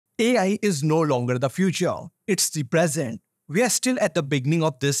AI is no longer the future, it's the present. We are still at the beginning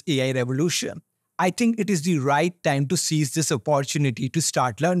of this AI revolution. I think it is the right time to seize this opportunity to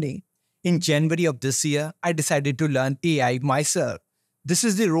start learning. In January of this year, I decided to learn AI myself. This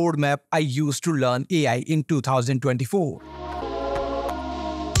is the roadmap I used to learn AI in 2024.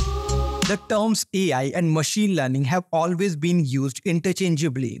 The terms AI and machine learning have always been used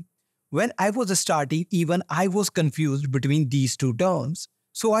interchangeably. When I was starting, even I was confused between these two terms.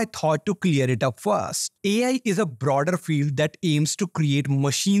 So I thought to clear it up first. AI is a broader field that aims to create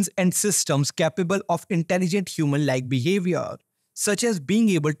machines and systems capable of intelligent human-like behavior, such as being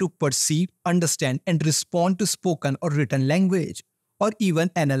able to perceive, understand, and respond to spoken or written language, or even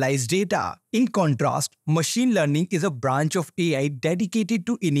analyze data. In contrast, machine learning is a branch of AI dedicated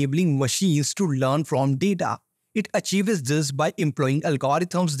to enabling machines to learn from data. It achieves this by employing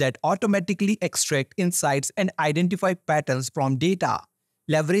algorithms that automatically extract insights and identify patterns from data,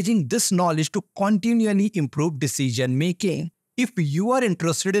 leveraging this knowledge to continually improve decision-making. If you are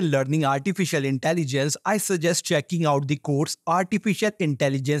interested in learning artificial intelligence, I suggest checking out the course Artificial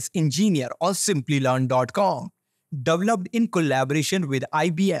Intelligence Engineer on simplylearn.com. Developed in collaboration with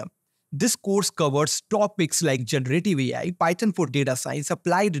IBM. This course covers topics like generative AI, Python for data science,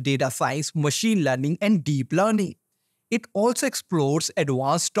 applied data science, machine learning, and deep learning. It also explores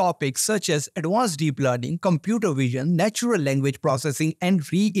advanced topics such as advanced deep learning, computer vision, natural language processing, and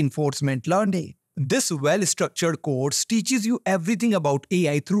reinforcement learning. This well-structured course teaches you everything about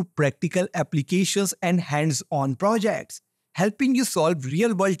AI through practical applications and hands-on projects, helping you solve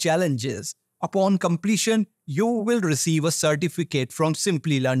real-world challenges. Upon completion, you will receive a certificate from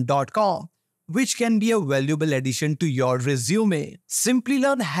simplylearn.com, which can be a valuable addition to your resume.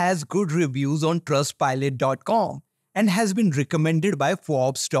 Simplylearn has good reviews on trustpilot.com and has been recommended by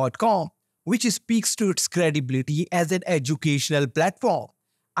Forbes.com, which speaks to its credibility as an educational platform.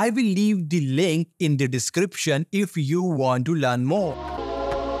 I will leave the link in the description if you want to learn more.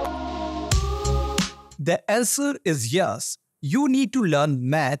 The answer is yes. You need to learn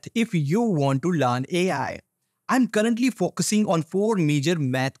math if you want to learn AI. I'm currently focusing on 4 major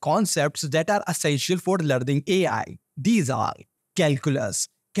math concepts that are essential for learning AI. These are calculus.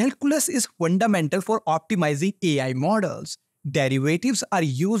 Calculus is fundamental for optimizing AI models. Derivatives are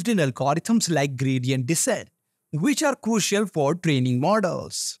used in algorithms like gradient descent, which are crucial for training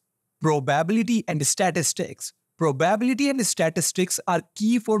models. Probability and statistics. Probability and statistics are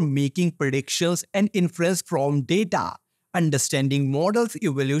key for making predictions and inference from data, understanding models'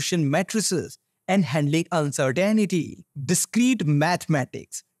 evaluation matrices, and handling uncertainty. Discrete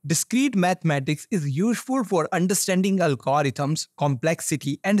mathematics. Discrete mathematics is useful for understanding algorithms,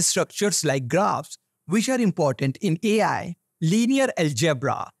 complexity, and structures like graphs, which are important in AI. Linear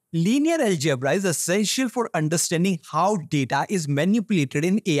algebra. Linear algebra is essential for understanding how data is manipulated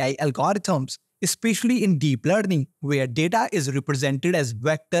in AI algorithms, especially in deep learning, where data is represented as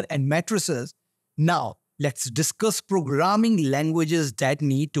vector and matrices. Now, let's discuss programming languages that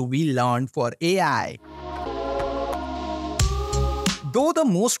need to be learned for AI. Though the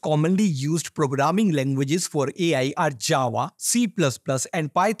most commonly used programming languages for AI are Java, C++,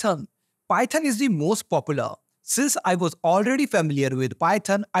 and Python, Python is the most popular. Since I was already familiar with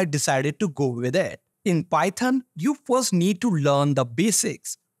Python, I decided to go with it. In Python, you first need to learn the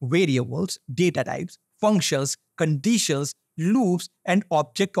basics: variables, data types, functions, conditions, loops, and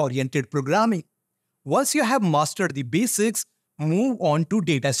object-oriented programming. Once you have mastered the basics, move on to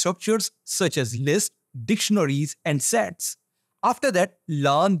data structures such as lists, dictionaries, and sets. After that,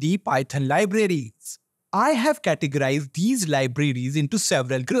 learn the Python libraries. I have categorized these libraries into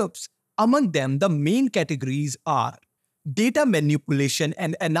several groups. Among them, the main categories are data manipulation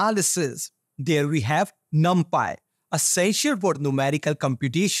and analysis. There we have NumPy, essential for numerical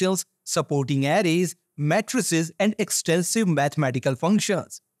computations, supporting arrays, matrices, and extensive mathematical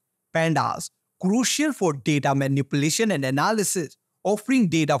functions. Pandas, crucial for data manipulation and analysis, offering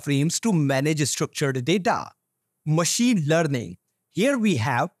data frames to manage structured data. Machine learning. Here we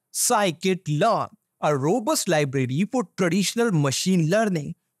have scikit-learn, a robust library for traditional machine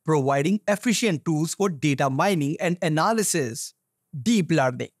learning, providing efficient tools for data mining and analysis. Deep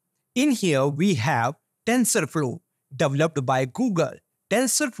learning. In here we have TensorFlow, developed by Google.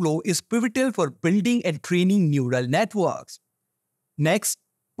 TensorFlow is pivotal for building and training neural networks. Next,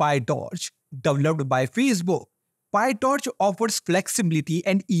 PyTorch, developed by Facebook. PyTorch offers flexibility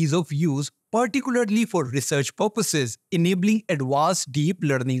and ease of use, particularly for research purposes, enabling advanced deep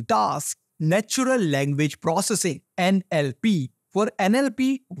learning tasks. Natural language processing, NLP. For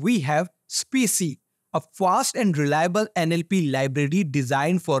NLP, we have Spacey, a fast and reliable NLP library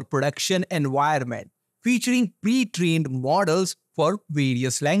designed for production environment, featuring pre-trained models for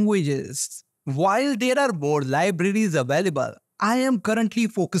various languages. While there are more libraries available, I am currently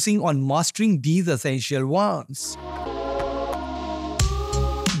focusing on mastering these essential ones.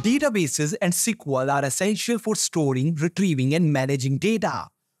 Databases and SQL are essential for storing, retrieving, and managing data,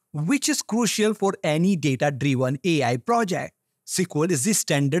 which is crucial for any data-driven AI project. SQL is the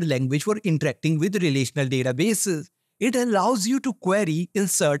standard language for interacting with relational databases. It allows you to query,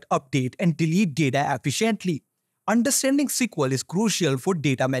 insert, update, and delete data efficiently. Understanding SQL is crucial for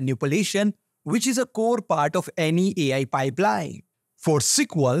data manipulation, which is a core part of any AI pipeline. For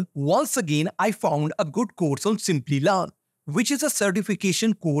SQL, once again, I found a good course on Simplilearn, which is a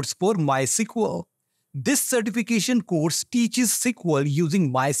certification course for MySQL. This certification course teaches SQL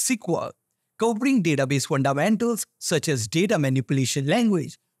using MySQL, covering database fundamentals such as data manipulation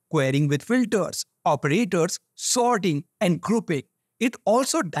language, querying with filters, operators, sorting, and grouping. It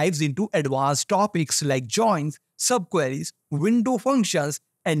also dives into advanced topics like joins, subqueries, window functions,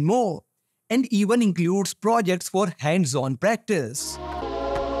 and more, and even includes projects for hands-on practice.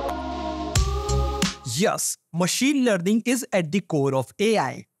 Yes, machine learning is at the core of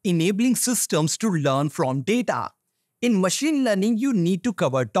AI, enabling systems to learn from data. In machine learning, you need to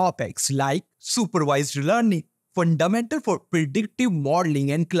cover topics like supervised learning, fundamental for predictive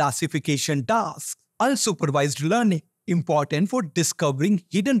modeling and classification tasks; unsupervised learning, important for discovering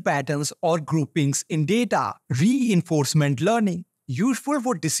hidden patterns or groupings in data; reinforcement learning, useful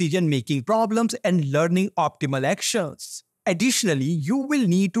for decision-making problems and learning optimal actions. Additionally, you will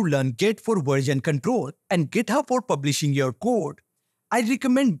need to learn Git for version control and GitHub for publishing your code. I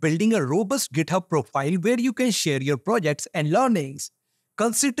recommend building a robust GitHub profile where you can share your projects and learnings,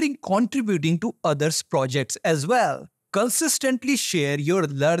 considering contributing to others' projects as well. Consistently share your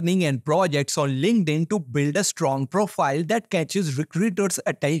learning and projects on LinkedIn to build a strong profile that catches recruiters'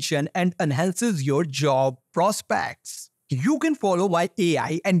 attention and enhances your job prospects. You can follow my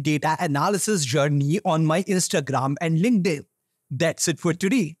AI and data analysis journey on my Instagram and LinkedIn. That's it for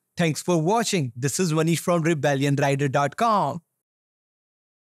today. Thanks for watching. This is Manish from rebellionrider.com.